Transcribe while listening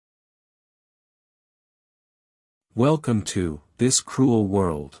Welcome to This Cruel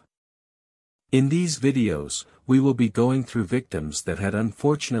World. In these videos, we will be going through victims that had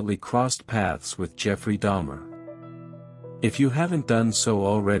unfortunately crossed paths with Jeffrey Dahmer. If you haven't done so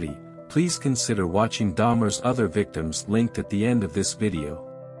already, please consider watching Dahmer's other victims linked at the end of this video.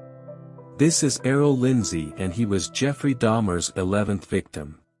 This is Errol Lindsey, and he was Jeffrey Dahmer's 11th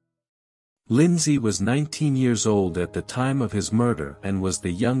victim. Lindsey was 19 years old at the time of his murder and was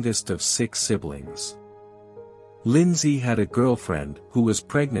the youngest of 6 siblings. Lindsey had a girlfriend who was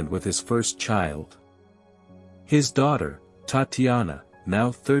pregnant with his first child. His daughter, Tatiana,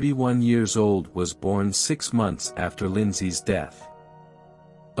 now 31 years old, was born 6 months after Lindsey's death.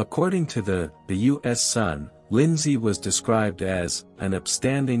 According to the U.S. Sun, Lindsey was described as an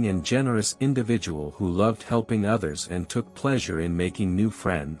upstanding and generous individual who loved helping others and took pleasure in making new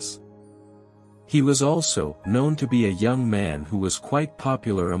friends. He was also known to be a young man who was quite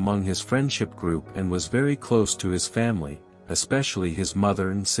popular among his friendship group and was very close to his family, especially his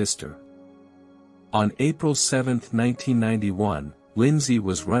mother and sister. On April 7, 1991, Lindsey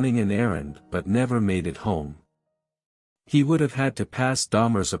was running an errand but never made it home. He would have had to pass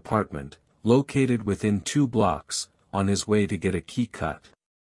Dahmer's apartment, located within 2 blocks, on his way to get a key cut.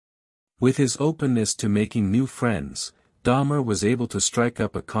 With his openness to making new friends, Dahmer was able to strike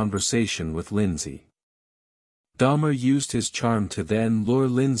up a conversation with Lindsey. Dahmer used his charm to then lure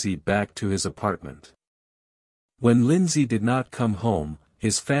Lindsey back to his apartment. When Lindsey did not come home,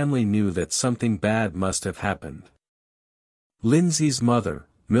 his family knew that something bad must have happened. Lindsey's mother,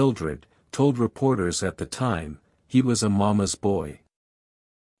 Mildred, told reporters at the time, "He was a mama's boy.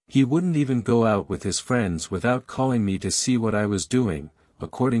 He wouldn't even go out with his friends without calling me to see what I was doing,"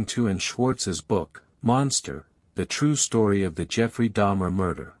 according to Schwartz's book, Monster: The True Story of the Jeffrey Dahmer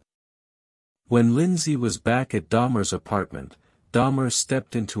Murder. When Lindsey was back at Dahmer's apartment, Dahmer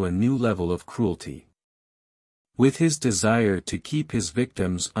stepped into a new level of cruelty. With his desire to keep his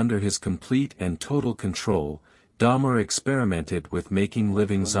victims under his complete and total control, Dahmer experimented with making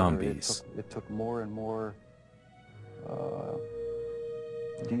living zombies. It took more and more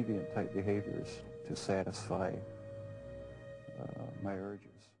deviant type behaviors to satisfy my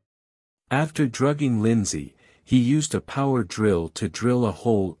urges. After drugging Lindsey, he used a power drill to drill a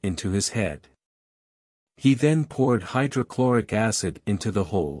hole into his head. He then poured hydrochloric acid into the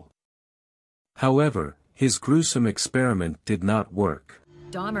hole. However, his gruesome experiment did not work.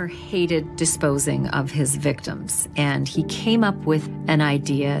 Dahmer hated disposing of his victims, and he came up with an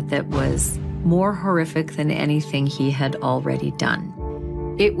idea that was more horrific than anything he had already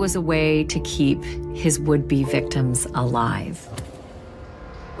done. It was a way to keep his would-be victims alive.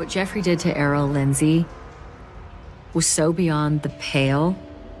 What Jeffrey did to Errol Lindsey was so beyond the pale.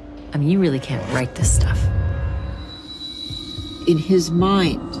 I mean, you really can't write this stuff. In his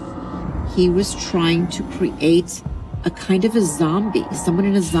mind, he was trying to create a kind of a zombie, someone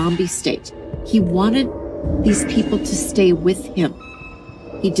in a zombie state. He wanted these people to stay with him.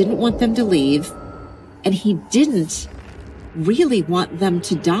 He didn't want them to leave, and he didn't really want them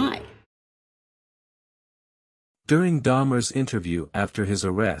to die. During Dahmer's interview after his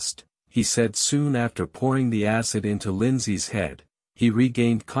arrest, he said soon after pouring the acid into Lindsey's head, he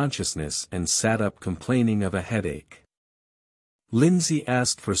regained consciousness and sat up complaining of a headache. Lindsey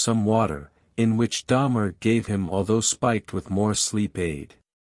asked for some water, in which Dahmer gave him, although spiked with more sleep aid.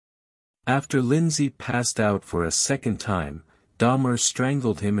 After Lindsey passed out for a second time, Dahmer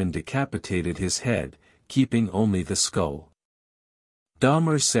strangled him and decapitated his head, keeping only the skull.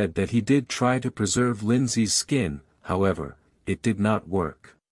 Dahmer said that he did try to preserve Lindsey's skin, however, it did not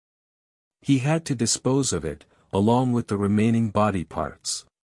work. He had to dispose of it, along with the remaining body parts.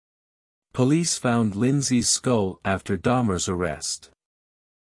 Police found Lindsey's skull after Dahmer's arrest.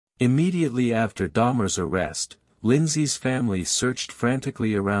 Immediately after Dahmer's arrest, Lindsey's family searched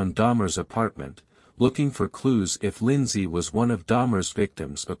frantically around Dahmer's apartment, looking for clues if Lindsey was one of Dahmer's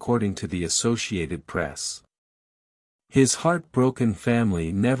victims, according to the Associated Press. His heartbroken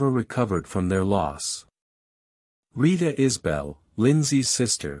family never recovered from their loss. Rita Isbell, Lindsey's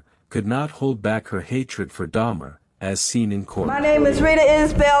sister, could not hold back her hatred for Dahmer, as seen in court. My name is Rita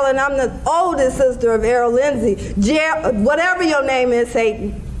Isbell, and I'm the oldest sister of Errol Lindsey. Whatever your name is,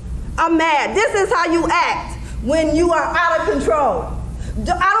 Satan. I'm mad. This is how you act when you are out of control.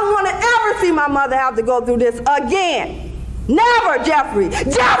 I don't want to ever see my mother have to go through this again. Never, Jeffrey.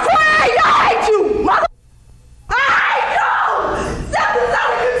 Jeffrey, I hate you, mother. I hate you. Step is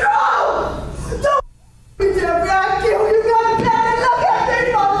out of control. Don't Jeffrey, I kill you. God damn it. Look at me,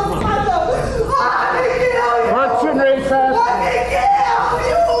 motherfucker. I can kill you. What's your name, fast? I can kill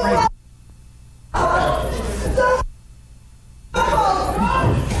you.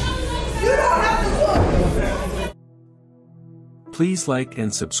 You don't have to. Please like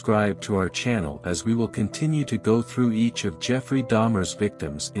and subscribe to our channel as we will continue to go through each of Jeffrey Dahmer's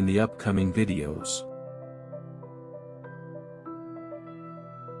victims in the upcoming videos.